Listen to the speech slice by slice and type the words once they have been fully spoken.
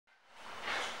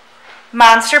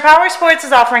Monster Powersports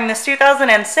is offering this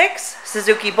 2006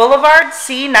 Suzuki Boulevard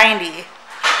C90.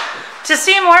 To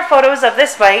see more photos of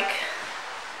this bike,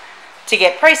 to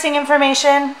get pricing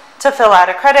information, to fill out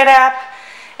a credit app,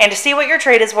 and to see what your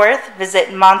trade is worth,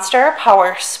 visit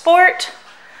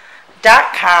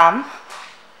monsterpowersport.com.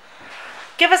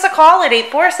 Give us a call at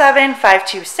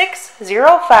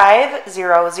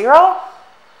 847-526-0500,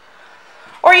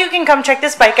 or you can come check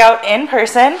this bike out in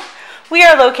person. We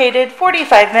are located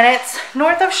 45 minutes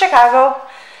north of Chicago,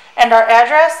 and our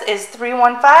address is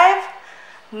 315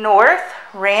 North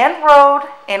Rand Road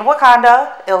in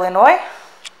Wauconda, Illinois.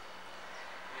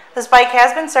 This bike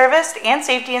has been serviced and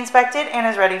safety inspected and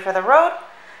is ready for the road.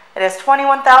 It has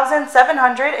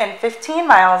 21,715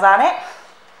 miles on it.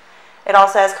 It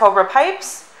also has Cobra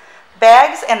pipes,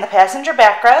 bags, and the passenger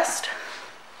backrest.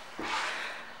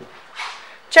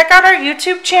 Check out our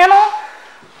YouTube channel.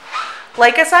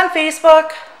 Like us on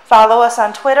Facebook, follow us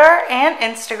on Twitter and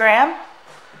Instagram.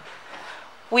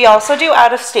 We also do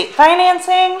out-of-state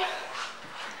financing,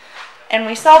 and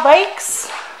we sell bikes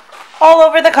all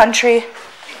over the country.